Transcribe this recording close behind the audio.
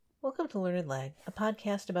Welcome to Learned Lag, a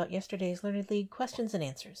podcast about yesterday's Learned League questions and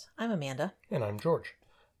answers. I'm Amanda. And I'm George.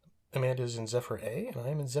 Amanda's in Zephyr A, and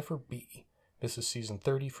I'm in Zephyr B. This is season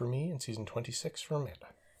 30 for me and season 26 for Amanda.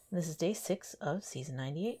 This is day 6 of season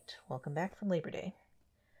 98. Welcome back from Labor Day.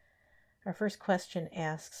 Our first question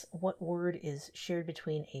asks, what word is shared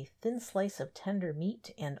between a thin slice of tender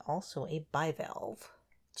meat and also a bivalve?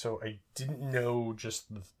 So I didn't know just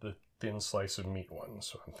the thin slice of meat one,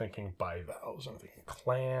 so I'm thinking bivalves. I'm thinking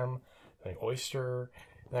clam, I think oyster,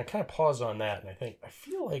 and I kind of pause on that, and I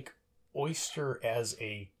feel like oyster as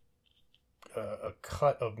a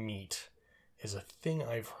cut of meat is a thing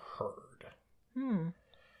I've heard.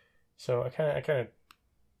 So I kind of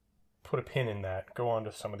put a pin in that, go on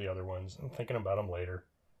to some of the other ones. I'm thinking about them later.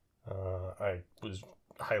 I was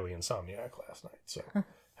highly insomniac last night, so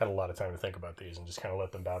had a lot of time to think about these and just kind of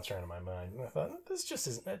let them bounce around in my mind. And I thought, this just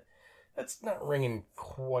isn't it. That's not ringing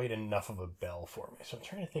quite enough of a bell for me. So I'm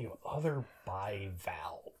trying to think of other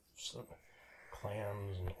bivalves,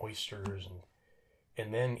 clams and oysters,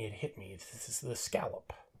 and then it hit me. It's the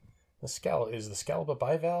scallop. Is the scallop a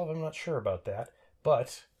bivalve? I'm not sure about that,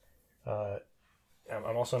 but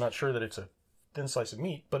I'm also not sure that it's a thin slice of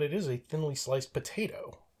meat, but it is a thinly sliced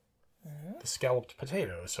potato. The scalloped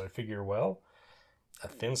potato. So I figure, well, a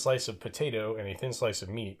thin slice of potato and a thin slice of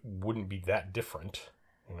meat wouldn't be that different.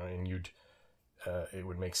 And it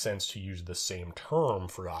would make sense to use the same term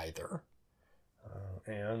for either.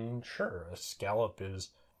 And sure, a scallop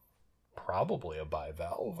is probably a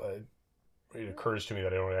bivalve. It occurs to me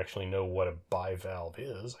that I don't actually know what a bivalve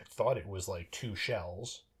is. I thought it was like two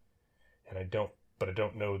shells, and I don't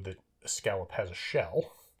know that a scallop has a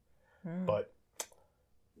shell. But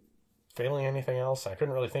failing anything else, I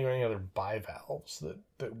couldn't really think of any other bivalves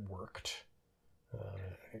that worked.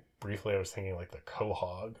 Briefly, I was thinking like the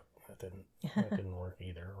quahog. That didn't work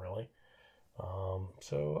either, really.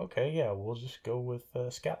 We'll just go with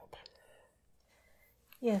scallop.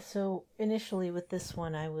 Yeah, so initially with this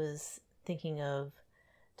one, I was thinking of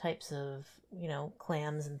types of,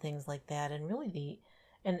 clams and things like that, and really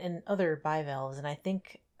and other bivalves. And I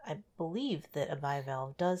believe that a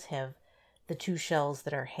bivalve does have the two shells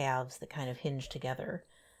that are halves that kind of hinge together.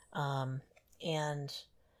 And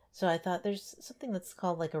so I thought there's something that's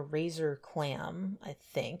called like a razor clam, I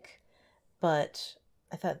think. But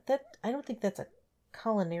I thought I don't think that's a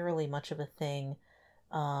culinarily much of a thing.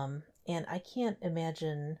 And I can't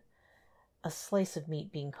imagine a slice of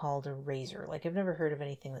meat being called a razor. Like, I've never heard of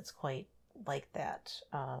anything that's quite like that.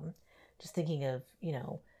 Just thinking of,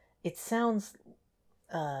 it sounds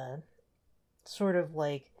sort of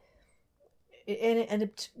like, and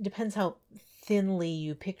it depends how thinly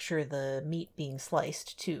you picture the meat being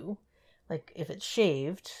sliced too. Like, if it's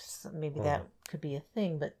shaved, maybe that could be a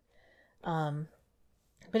thing, but it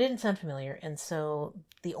didn't sound familiar. And so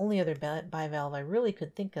the only other bivalve I really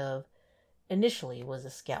could think of initially was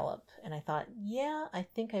a scallop. And I thought, yeah, I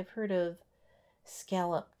think I've heard of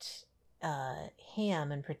scalloped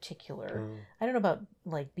ham in particular. I don't know about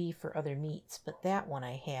like beef or other meats, but that one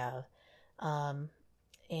I have.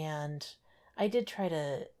 And I did try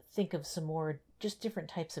to think of some more just different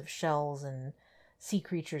types of shells and sea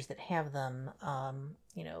creatures that have them.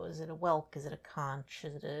 Is it a whelk? Is it a conch?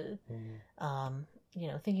 Is it a,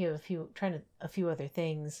 thinking of a few other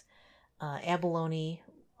things. Abalone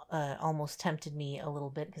almost tempted me a little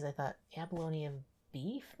bit because I thought abalone of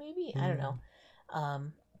beef, maybe? I don't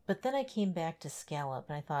know. But then I came back to scallop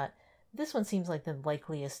and I thought this one seems like the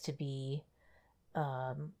likeliest to be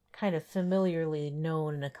kind of familiarly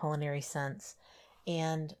known in a culinary sense.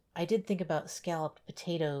 And I did think about scalloped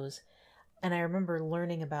potatoes, and I remember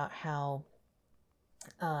learning about how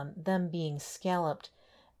them being scalloped,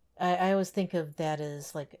 I always think of that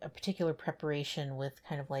as like a particular preparation with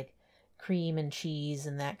kind of like cream and cheese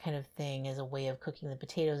and that kind of thing as a way of cooking the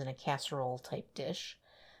potatoes in a casserole type dish.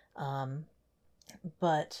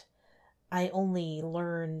 But I only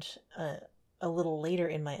learned a little later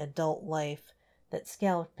in my adult life that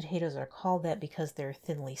scalloped potatoes are called that because they're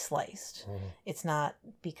thinly sliced. It's not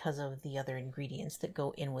because of the other ingredients that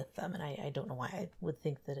go in with them. And I don't know why I would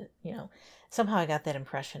think that it, somehow I got that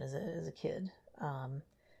impression as a kid.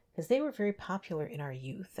 Because they were very popular in our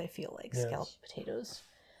youth, I feel like, scalloped potatoes.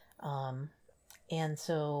 And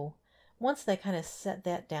so once I kind of set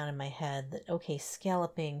that down in my head that, okay,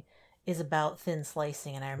 scalloping is about thin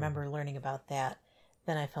slicing, and I remember learning about that,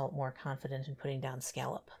 then I felt more confident in putting down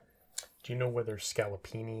scallop. Do you know whether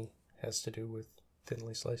scallopini has to do with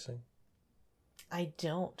thinly slicing? I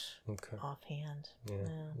don't offhand. Yeah,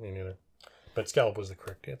 no. Me neither. But scallop was the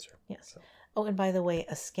correct answer. Yes. So. Oh, and by the way,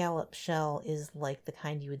 a scallop shell is like the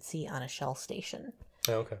kind you would see on a shell station.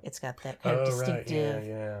 Oh, okay. It's got that kind of distinctive, right.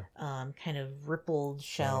 Yeah. kind of rippled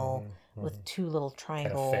shell with two little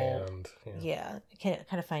triangle, kind of fanned,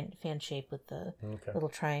 kind of fan shape with the little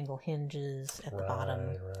triangle hinges at the bottom.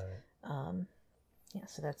 Right. Yeah,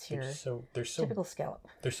 so that's your they're so typical scallop.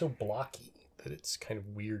 They're so blocky that it's kind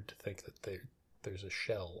of weird to think that there's a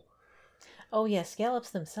shell. Oh yeah, scallops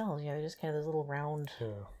themselves, they're just kind of those little round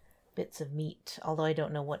bits of meat. Although I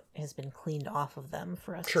don't know what has been cleaned off of them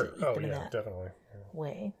for us to eat them in that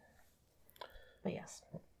way. But yes.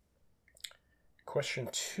 Question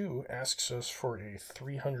 2 asks us for a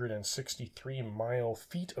 363-mile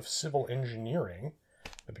feat of civil engineering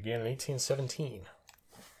that began in 1817.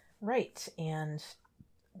 Right, and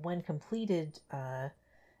when completed,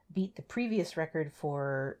 beat the previous record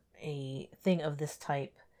for a thing of this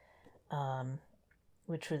type,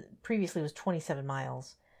 which previously was 27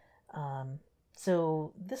 miles.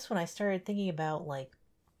 So this one I started thinking about like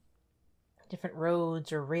different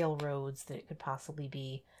roads or railroads that it could possibly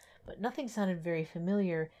be, but nothing sounded very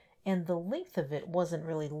familiar, and the length of it wasn't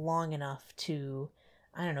really long enough to,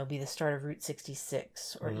 I don't know, be the start of Route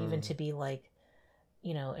 66, or even to be like,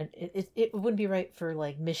 it wouldn't be right for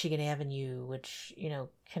like Michigan Avenue, which,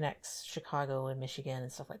 connects Chicago and Michigan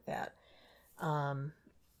and stuff like that.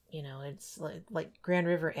 It's like Grand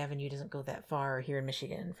River Avenue doesn't go that far here in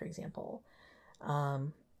Michigan, for example.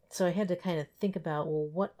 So I had to kind of think about, well,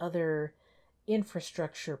 what other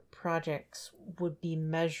infrastructure projects would be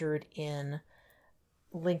measured in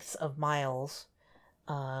lengths of miles.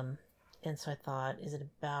 And so I thought, is it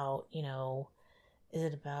about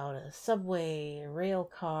a subway, a rail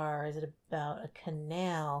car? Is it about a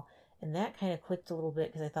canal? And that kind of clicked a little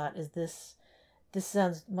bit because I thought, this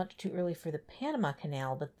sounds much too early for the Panama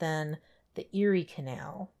Canal, but then the Erie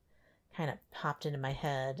Canal kind of popped into my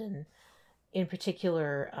head. And in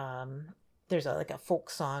particular, there's a folk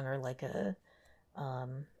song, or like a,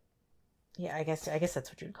 I guess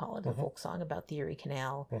that's what you'd call it, a folk song about the Erie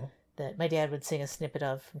Canal that my dad would sing a snippet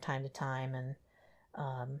of from time to time. And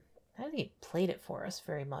I don't think he played it for us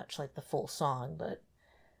very much, like the full song, but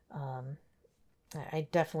I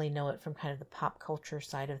definitely know it from kind of the pop culture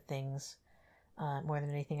side of things more than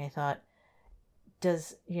anything. I thought,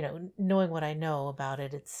 knowing what I know about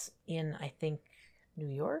it, it's in, I think, New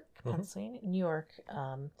York, Pennsylvania, New York,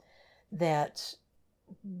 that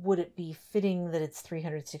would it be fitting that it's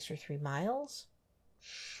 363 miles?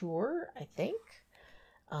 Sure, I think.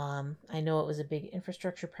 I know it was a big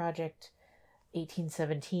infrastructure project.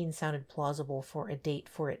 1817 sounded plausible for a date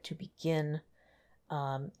for it to begin,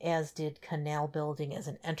 as did canal building as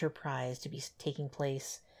an enterprise to be taking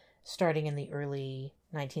place starting in the early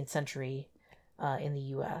 19th century in the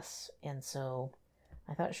U.S. And so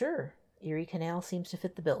I thought, sure, Erie Canal seems to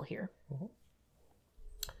fit the bill here.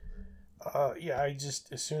 I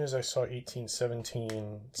just, as soon as I saw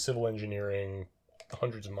 1817 civil engineering,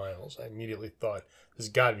 hundreds of miles, I immediately thought, this has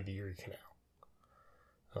got to be the Erie Canal.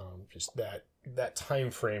 Just that time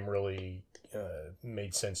frame really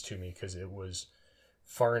made sense to me, because it was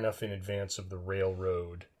far enough in advance of the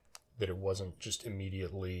railroad that it wasn't just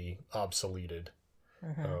immediately obsoleted,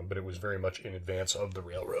 but it was very much in advance of the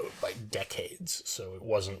railroad by decades, so it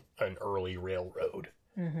wasn't an early railroad.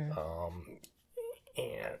 And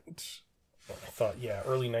I thought,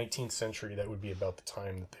 early 19th century, that would be about the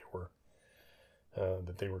time that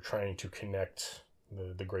they were trying to connect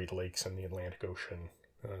the Great Lakes and the Atlantic Ocean,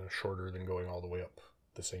 shorter than going all the way up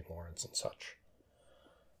the St. Lawrence and such.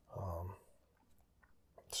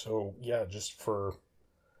 Just for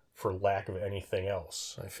lack of anything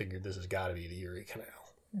else, I figured this has got to be the Erie Canal.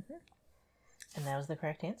 And that was the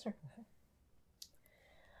correct answer.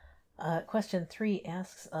 Question 3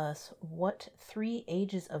 asks us, what 3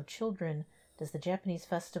 ages of children does the Japanese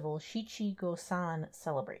festival Shichi-Go-San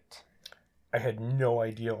celebrate? I had no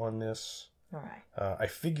idea on this. All right. I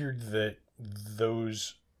figured that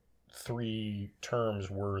those 3 terms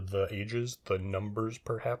were the ages, the numbers,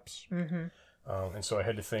 perhaps. And so I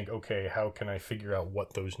had to think, okay, how can I figure out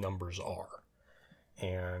what those numbers are?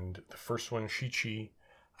 And the first one, Shichi,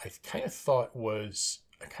 I kind of thought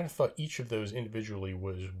each of those individually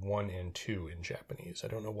was 1 and 2 in Japanese. I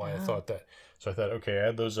don't know why I thought that. So I thought, okay,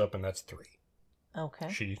 add those up, and that's 3. Okay.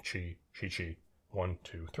 Shichi, 1,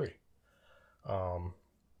 2, 3.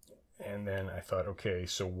 And then I thought, okay,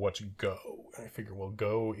 so what's Go? And I figured, well,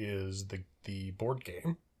 Go is the board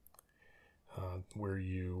game where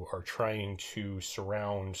you are trying to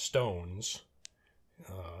surround stones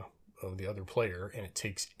of the other player, and it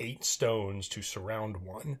takes 8 stones to surround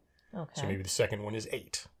one. Okay. So maybe the second one is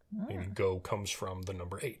 8. Maybe Go comes from the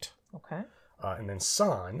number 8. Okay. And then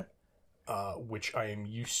San, which I am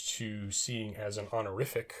used to seeing as an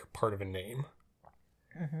honorific part of a name.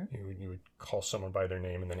 You would call someone by their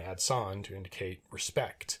name and then add san to indicate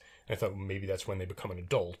respect. And I thought maybe that's when they become an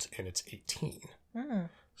adult, and it's 18.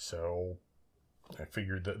 So I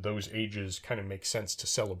figured that those ages kind of make sense to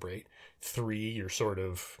celebrate. 3, you're sort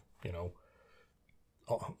of,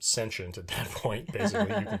 sentient at that point,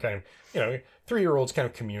 basically. You can kind of, 3-year-olds kind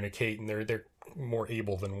of communicate, and they're more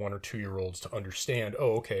able than 1 or 2-year-olds to understand,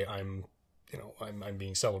 oh, okay, I'm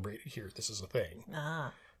being celebrated here. This is a thing.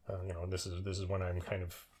 This is when I'm kind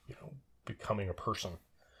of, becoming a person.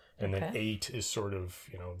 And then 8 is sort of,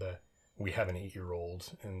 we have an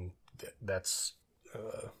 8-year-old, and that's,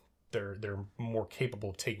 they're more capable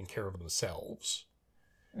of taking care of themselves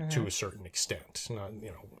to a certain extent. Not,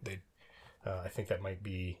 I think that might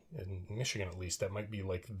be, in Michigan at least, that might be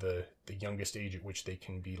like the youngest age at which they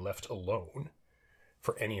can be left alone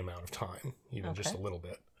for any amount of time, even just a little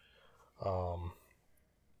bit.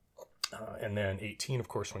 And then 18, of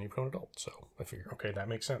course, when you become an adult. So I figure, okay, that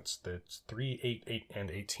makes sense. That's 3, 8, and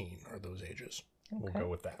 18 are those ages. We'll go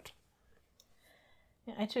with that.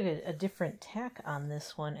 Yeah, I took a different tack on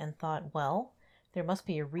this one and thought, well, there must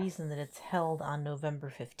be a reason that it's held on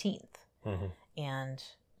November 15th. And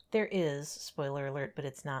there is, spoiler alert, but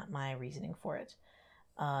it's not my reasoning for it.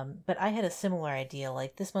 But I had a similar idea,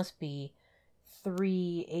 like this must be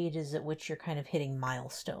 3 ages at which you're kind of hitting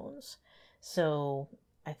milestones. So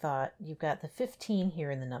I thought you've got the 15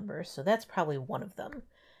 here in the number, so that's probably one of them.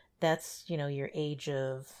 That's, your age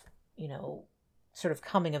of, sort of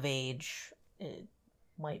coming of age. It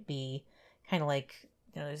might be kind of like,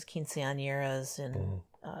 there's quinceañeras and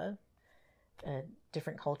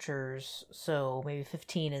different cultures. So maybe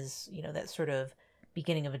 15 is, that sort of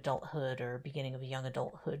beginning of adulthood or beginning of young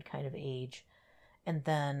adulthood kind of age. And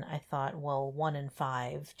then I thought, well, 1 and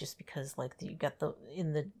 5, just because like you got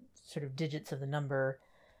in the sort of digits of the number,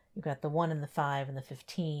 you got the 1 and the 5 and the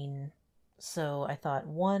 15. So I thought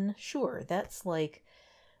 1, sure, that's like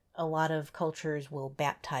a lot of cultures will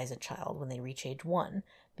baptize a child when they reach age 1,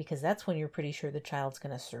 because that's when you're pretty sure the child's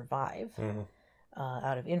going to survive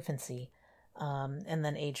out of infancy. And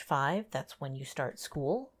then age 5, that's when you start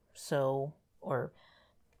school. So, or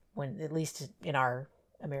when, at least in our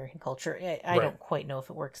American culture, I don't quite know if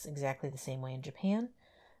it works exactly the same way in Japan.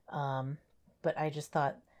 But I just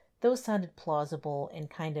thought those sounded plausible and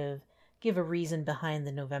kind of give a reason behind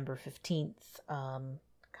the November 15th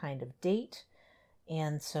kind of date.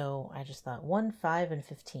 And so I just thought 1, 5, and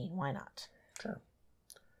 15. Why not? Sure.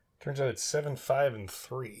 Turns out it's 7, 5, and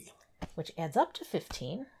 3. Which adds up to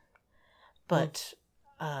 15. But,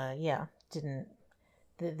 didn't...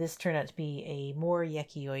 This turned out to be a more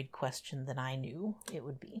Yekioid question than I knew it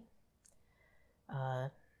would be.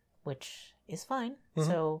 Which is fine.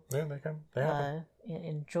 So, yeah, they happen.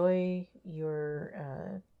 Enjoy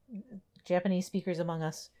your Japanese speakers among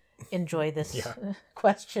us. Enjoy this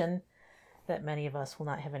question that many of us will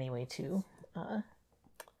not have any way to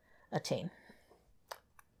attain.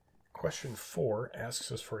 Question 4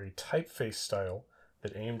 asks us for a typeface style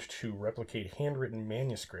that aimed to replicate handwritten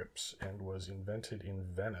manuscripts and was invented in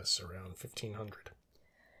Venice around 1500.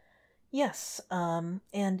 Yes,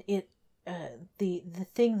 and it the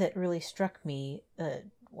thing that really struck me,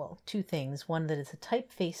 2 things. One, that it's a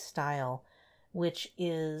typeface style, which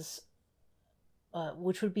is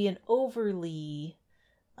which would be an overly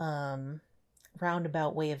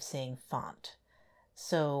roundabout way of saying font.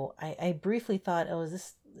 So I briefly thought,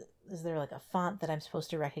 is there like a font that I'm supposed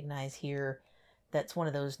to recognize here that's one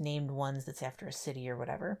of those named ones that's after a city or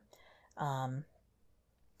whatever.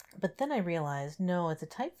 But then I realized, no, it's a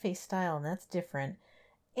typeface style, and that's different.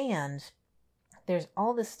 And there's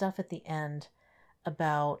all this stuff at the end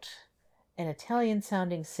about an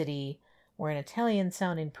Italian-sounding city where an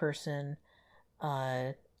Italian-sounding person,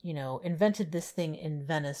 invented this thing in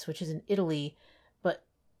Venice, which is in Italy, but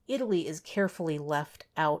Italy is carefully left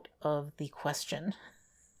out of the question.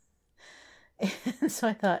 And so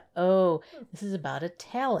I thought, this is about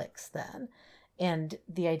italics then. And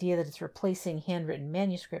the idea that it's replacing handwritten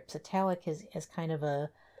manuscripts, italic is kind of a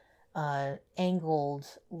angled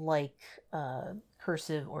like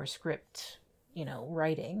cursive or script,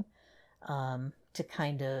 writing to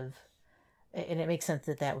kind of, and it makes sense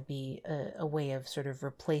that would be a way of sort of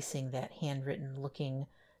replacing that handwritten looking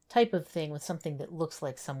type of thing with something that looks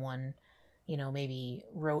like someone, maybe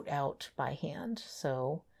wrote out by hand.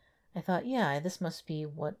 So I thought, this must be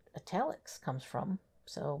what italics comes from.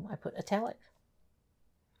 So I put italic.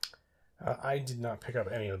 I did not pick up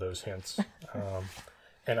any of those hints.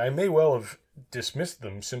 And I may well have dismissed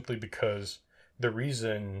them simply because the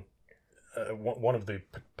reason, one of the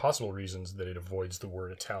possible reasons that it avoids the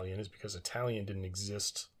word Italian is because Italian didn't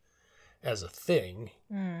exist as a thing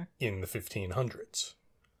in the 1500s.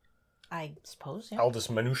 I suppose, yeah. Aldus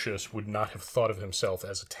Manutius would not have thought of himself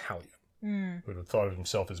as Italian. Mm. He would have thought of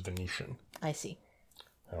himself as Venetian. I see.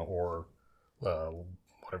 Or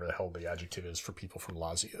whatever the hell the adjective is for people from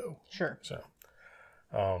Lazio. Sure. So,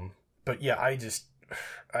 but yeah,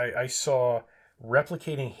 I saw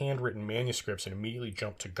replicating handwritten manuscripts and immediately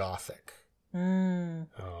jumped to Gothic. Mm.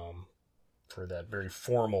 For that very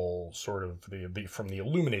formal sort of the from the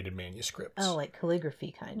illuminated manuscripts. Oh, like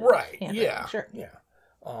calligraphy kind of. Right. Yeah. Sure. Yeah.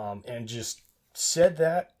 And just said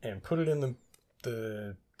that and put it in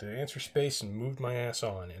the answer space and moved my ass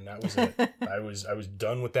on, and that was it. I was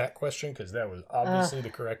done with that question because that was obviously the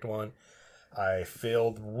correct one. I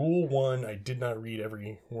failed Rule 1. I did not read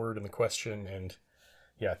every word in the question, and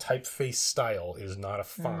yeah, typeface style is not a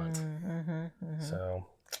font. So,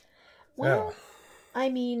 well, yeah. I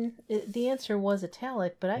mean, the answer was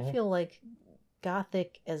italic, but I feel like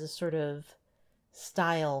Gothic as a sort of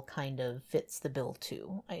style kind of fits the bill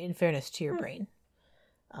too. In fairness to your brain,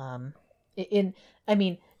 in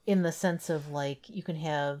the sense of like you can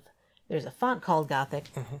have there's a font called Gothic,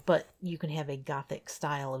 but you can have a Gothic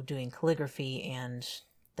style of doing calligraphy, and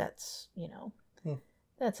that's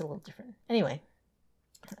that's a little different. Anyway,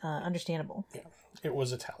 understandable. Yeah, it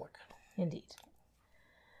was italic. Indeed.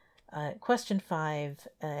 Question 5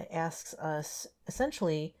 asks us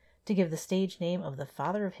essentially to give the stage name of the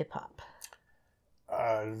father of hip hop.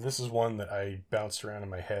 This is one that I bounced around in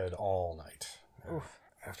my head all night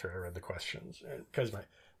after I read the questions. Because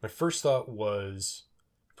my first thought was,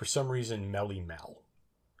 for some reason, Melly Mel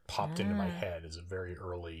popped into my head as a very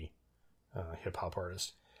early hip hop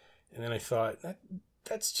artist. And then I thought,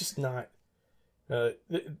 that's just not... I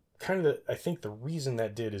think the reason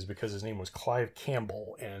that did is because his name was Clive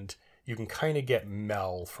Campbell, and you can kind of get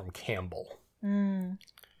Mel from Campbell. But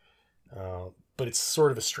it's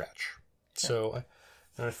sort of a stretch. Yeah. So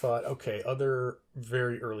I thought, okay, other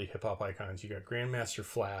very early hip-hop icons, you got Grandmaster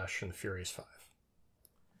Flash and the Furious Five.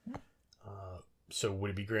 So would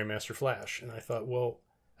it be Grandmaster Flash? And I thought, well,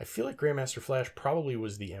 I feel like Grandmaster Flash probably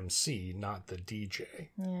was the MC, not the DJ.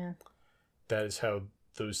 Yeah. That is how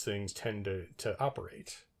those things tend to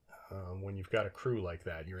operate. When you've got a crew like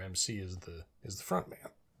that, your MC is the front man.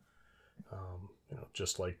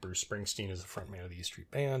 Just like Bruce Springsteen is the front man of the E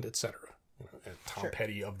Street Band, etc. And Tom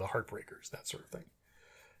Petty of the Heartbreakers, that sort of thing.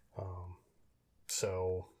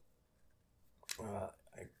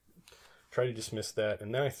 I tried to dismiss that,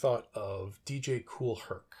 and then I thought of DJ Kool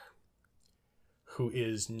Herc, who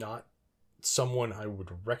is not someone I would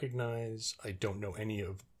recognize. I don't know any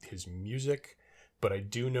of his music, but I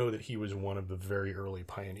do know that he was one of the very early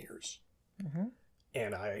pioneers.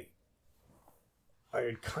 And I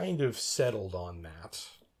had kind of settled on that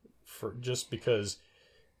for just because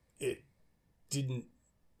it didn't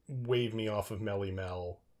wave me off of Melly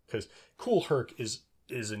Mel, because Kool Herc is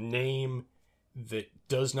a name that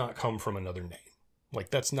does not come from another name. Like,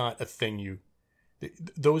 that's not a thing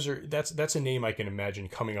that's a name I can imagine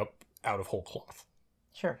coming up out of whole cloth.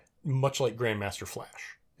 Sure. Much like Grandmaster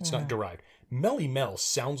Flash. It's not derived. Melly Mel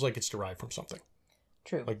sounds like it's derived from something.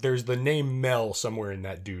 True. Like, there's the name Mel somewhere in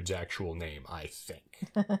that dude's actual name, I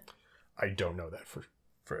think. I don't know that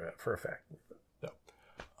for a fact.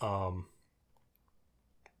 No.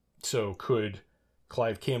 So could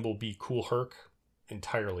Clive Campbell be Kool Herc?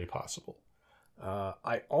 Entirely possible.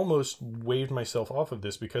 I almost waved myself off of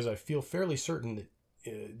this because I feel fairly certain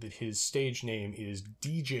that his stage name is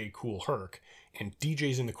DJ Kool Herc, and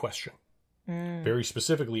DJ's in the question. Very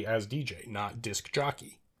specifically as DJ, not disc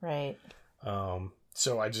jockey. Right.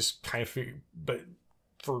 So I just kind of figured, but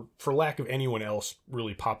for lack of anyone else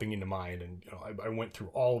really popping into mind, and I went through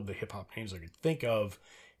all of the hip hop names I could think of,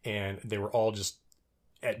 and they were all just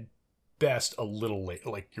at best a little late,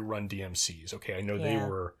 like your Run DMCs. Okay, I know they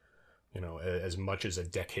were, as much as a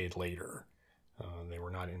decade later. They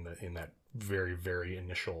were not in that very, very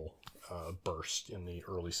initial burst in the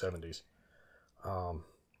early 70s.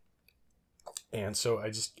 And so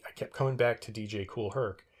I kept coming back to DJ Kool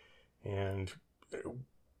Herc, and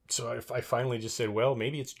so I finally just said, well,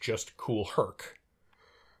 maybe it's just Kool Herc,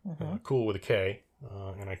 cool with a K,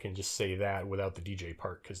 and I can just say that without the DJ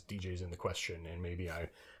part because DJ's in the question, and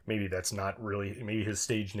maybe that's not really, maybe his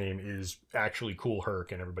stage name is actually Kool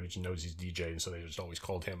Herc, and everybody just knows he's DJ, and so they just always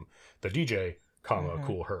called him the DJ,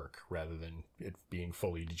 Kool Herc, rather than it being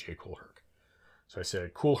fully DJ Kool Herc. So I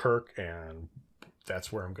said Kool Herc, and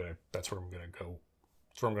that's where I'm gonna go. That's where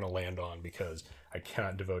I'm gonna land on, because I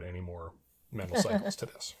cannot devote any more mental cycles to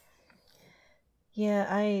this.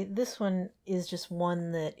 Yeah, this one is just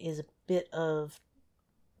one that is a bit of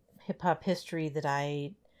hip hop history that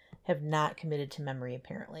I have not committed to memory,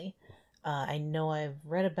 apparently. I know I've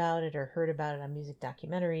read about it or heard about it on music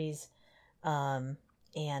documentaries, And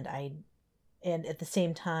at the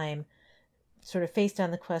same time, sort of faced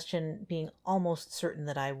on the question, being almost certain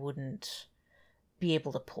that I wouldn't be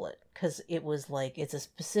able to pull it, because it was like, it's a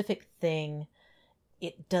specific thing.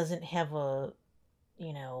 It doesn't have a,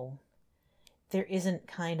 there isn't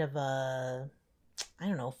kind of a, I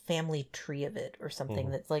don't know, family tree of it or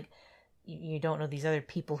something that's like, you don't know these other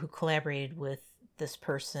people who collaborated with this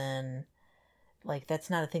person. Like, that's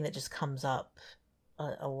not a thing that just comes up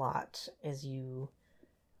a lot as you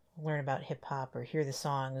learn about hip hop or hear the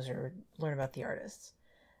songs or learn about the artists.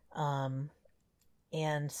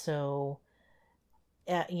 And so,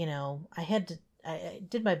 I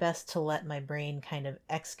did my best to let my brain kind of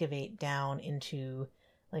excavate down into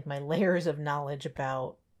like my layers of knowledge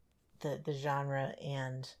about the genre,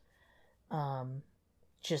 and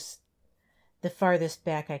just the farthest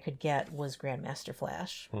back I could get was Grandmaster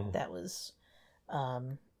Flash. That was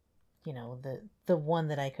the one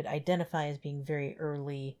that I could identify as being very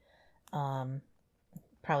early,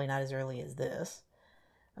 probably not as early as this,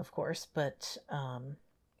 of course, but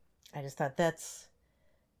I just thought that's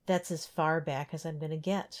as far back as I'm going to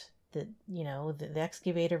get. That, the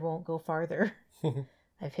excavator won't go farther.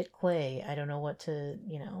 I've hit clay. I don't know what to,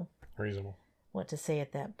 reasonable, what to say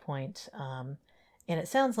at that point. And it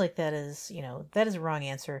sounds like that is a wrong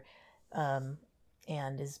answer, and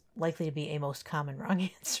is likely to be a most common wrong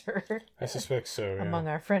answer. I suspect so, yeah. Among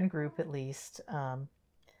our friend group, at least. I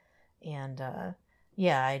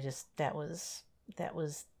just, that was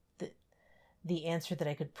the answer that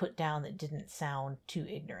I could put down that didn't sound too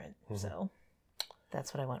ignorant. So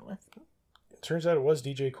that's what I went with. It turns out it was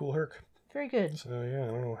DJ Kool Herc. Very good. So yeah, I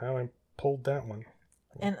don't know how I pulled that one.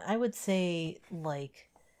 And I would say, like,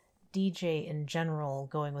 DJ in general,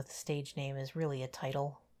 going with the stage name is really a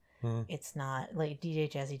title. It's not, like,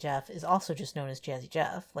 DJ Jazzy Jeff is also just known as Jazzy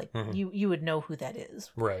Jeff. Like, you would know who that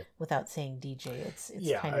is, right? Without saying DJ. It's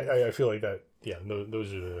yeah. Kind of... I feel like that. Yeah,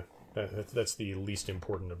 those are that's the least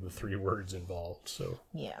important of the three words involved. So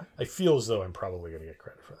yeah, I feel as though I'm probably going to get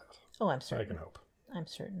credit for that. Oh, I'm certain. I can hope. I'm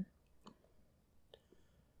certain.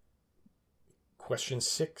 Question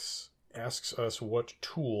 6 asks us what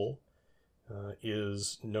tool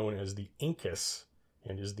is known as the incus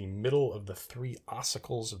and is the middle of the three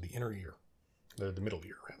ossicles of the inner ear. The middle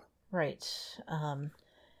ear, rather. Right.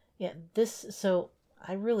 So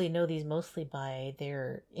I really know these mostly by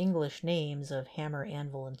their English names of hammer,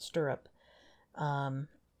 anvil, and stirrup. And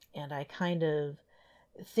I kind of,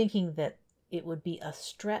 thinking that it would be a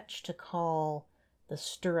stretch to call the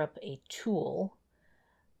stirrup a tool,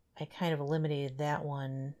 I kind of eliminated that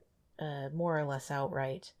one more or less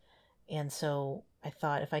outright. And so I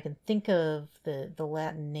thought, if I can think of the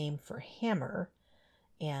Latin name for hammer,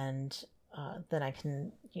 and then I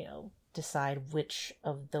can, decide which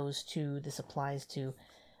of those two this applies to.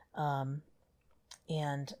 And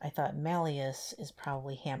I thought malleus is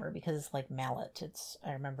probably hammer, because it's like mallet.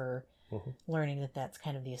 I remember learning that that's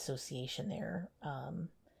kind of the association there.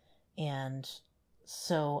 And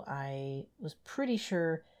so I was pretty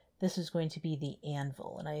sure this is going to be the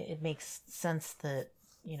anvil. And it makes sense that,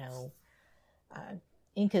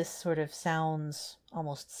 incus sort of sounds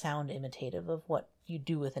almost sound imitative of what you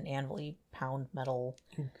do with an anvil. You pound metal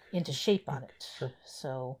into shape on it. Sure.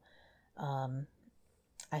 So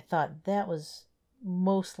I thought that was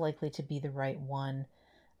most likely to be the right one.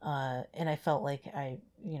 And I felt like I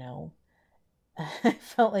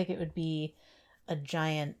felt like it would be a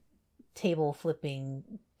giant table flipping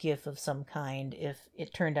gif of some kind if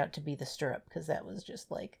it turned out to be the stirrup, because that was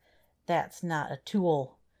just like, that's not a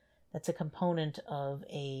tool. That's a component of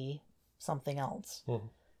a something else.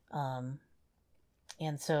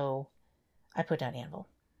 And so I put down anvil.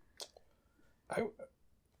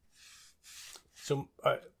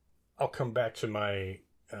 I'll come back to my,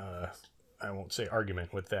 I won't say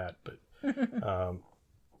argument with that, but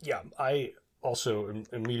I also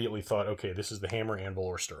immediately thought, okay, this is the hammer, anvil,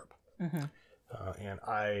 or stirrup. And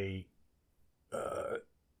I,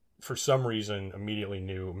 for some reason, immediately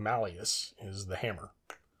knew malleus is the hammer.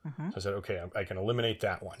 So I said, okay, I can eliminate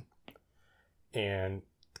that one. And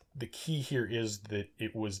the key here is that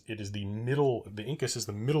it is the middle, the incus is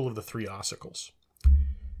the middle of the three ossicles.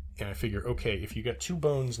 And I figure, okay, if you got two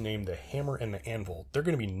bones named the hammer and the anvil, they're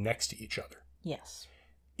going to be next to each other. Yes.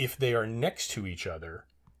 If they are next to each other,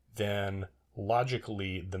 then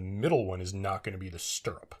logically the middle one is not going to be the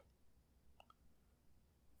stirrup.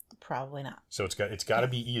 Probably not. So it's got to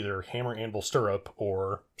be either hammer, anvil, stirrup,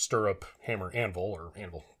 or stirrup, hammer, anvil, or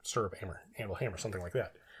anvil, stirrup, hammer, anvil, hammer, something like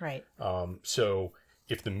that. Right. So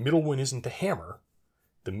if the middle one isn't the hammer,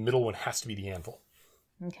 the middle one has to be the anvil.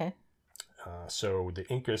 Okay. So the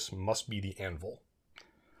incus must be the anvil.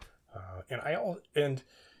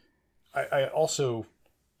 I also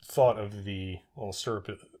thought of stirrup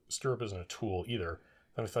isn't a tool either.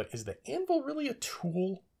 And I thought, is the anvil really a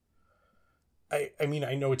tool? I mean,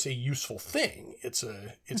 I know it's a useful thing. It's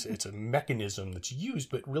a mechanism that's used,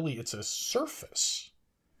 but really it's a surface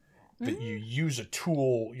that you use a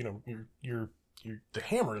tool. The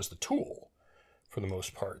hammer is the tool for the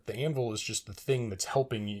most part. The anvil is just the thing that's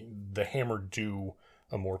helping the hammer do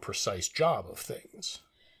a more precise job of things.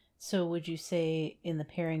 So would you say in the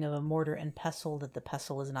pairing of a mortar and pestle that the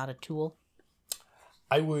pestle is not a tool?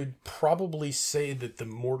 I would probably say that the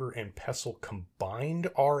mortar and pestle combined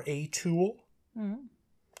are a tool.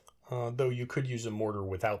 Mm-hmm. Though you could use a mortar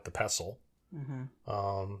without the pestle.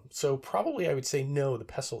 Mm-hmm. So probably I would say no, the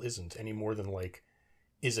pestle isn't any more than like,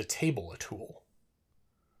 is a table a tool?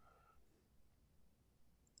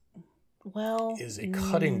 Well, is a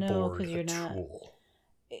cutting board a tool?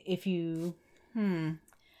 If you,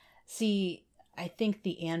 see, I think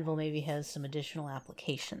the anvil maybe has some additional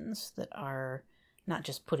applications that are not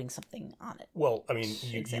just putting something on it. Well, I mean,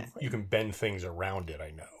 you can bend things around it,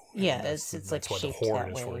 I know. Yeah, it's like what the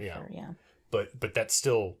horn is for, yeah. But that's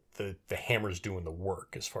still the hammer's doing the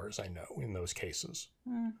work, as far as I know, in those cases,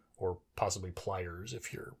 or possibly pliers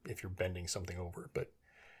if you're bending something over it. But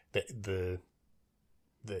the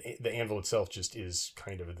anvil itself just is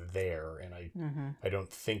kind of there, and I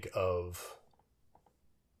don't think of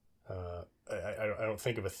I don't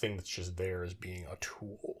think of a thing that's just there as being a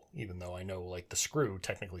tool, even though I know like the screw,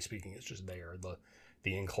 technically speaking, is just there.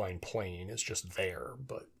 The inclined plane is just there,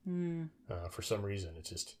 but for some reason it's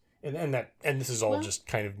just and this is all just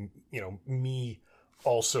kind of me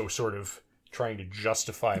also sort of trying to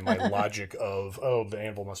justify my logic of the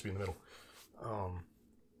anvil must be in the middle.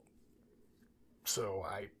 So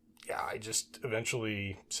I just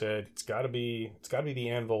eventually said it's got to be the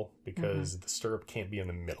anvil because the stirrup can't be in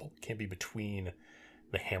the middle. It can't be between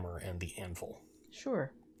the hammer and the anvil.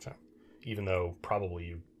 Sure. So even though probably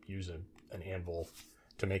you use an anvil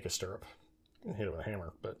to make a stirrup and hit it with a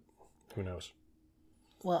hammer, but who knows?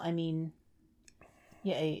 Well, I mean,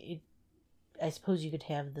 yeah, I suppose you could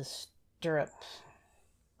have the stirrup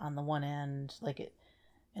on the one end,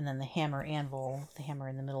 and then the hammer anvil, the hammer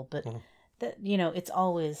in the middle, but. That it's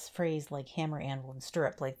always phrased like hammer, anvil, and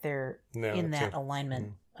stirrup, like they're in that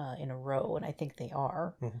alignment in a row, and I think they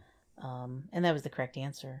are. And that was the correct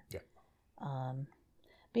answer. Yeah.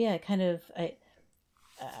 But yeah, kind of,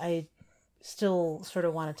 I still sort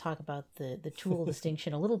of want to talk about the tool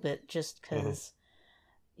distinction a little bit, just because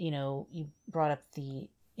you brought up the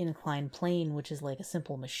inclined plane, which is like a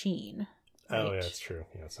simple machine. Right? Oh yeah, that's true.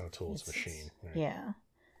 Yeah, it's not a tool; it's a machine. Right. Yeah.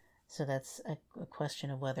 So that's a question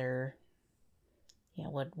of whether. Yeah,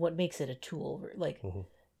 what makes it a tool? Like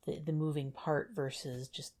the moving part versus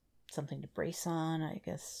just something to brace on, I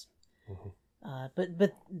guess.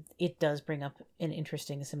 But it does bring up an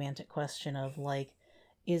interesting semantic question of like,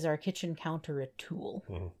 is our kitchen counter a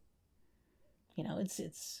tool?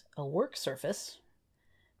 It's a work surface,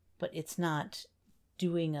 but it's not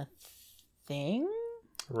doing a thing.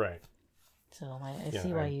 Right. So I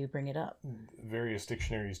see why you bring it up. Various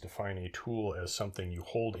dictionaries define a tool as something you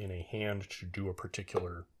hold in a hand to do a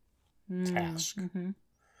particular task.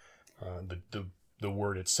 The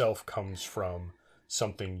word itself comes from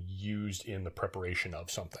something used in the preparation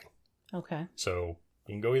of something. Okay. So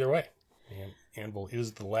you can go either way. And anvil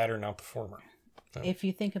is the latter, not the former. So. If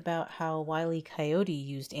you think about how Wile E. Coyote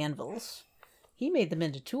used anvils, he made them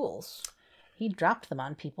into tools. He dropped them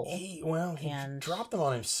on people. He dropped them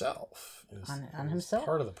on himself. On himself?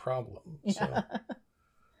 Part of the problem. Yeah.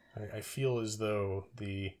 So I feel as though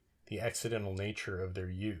the accidental nature of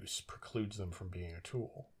their use precludes them from being a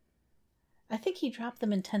tool. I think he dropped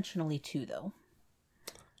them intentionally too, though.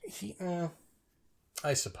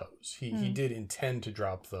 I suppose. He did intend to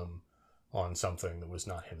drop them on something that was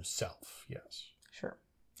not himself, yes. Sure.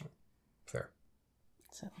 Fair.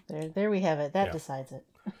 So there we have it. That decides it.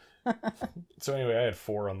 So anyway, I had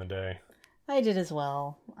 4 on the day. I did as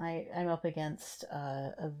well. I'm up against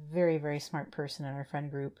a very, very smart person in our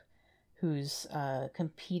friend group who's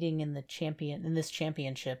competing in this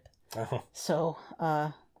championship. Oh. So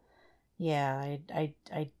I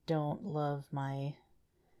don't love my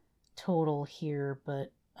total here,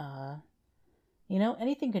 but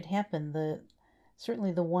anything could happen.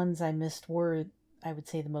 Certainly the ones I missed were, I would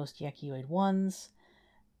say, the most yakioid ones.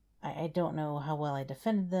 I don't know how well I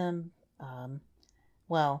defended them.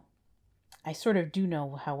 Well, I sort of do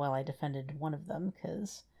know how well I defended one of them,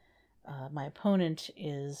 because my opponent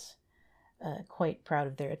is quite proud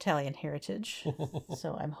of their Italian heritage.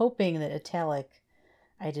 So I'm hoping that Italic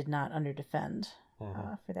I did not underdefend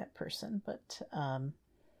for that person. But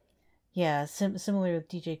Yeah, similar with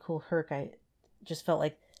DJ Kool Herc, I just felt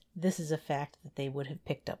like this is a fact that they would have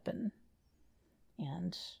picked up and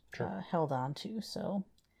Sure. held on to. So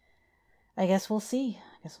I guess we'll see.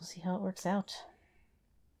 I guess we'll see how it works out.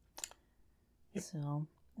 Yep. So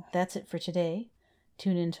that's it for today.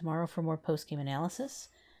 Tune in tomorrow for more post-game analysis.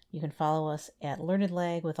 You can follow us at Learned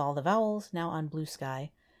Lag with all the vowels, now on Blue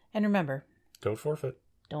Sky. And remember, Don't forfeit.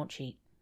 don't cheat.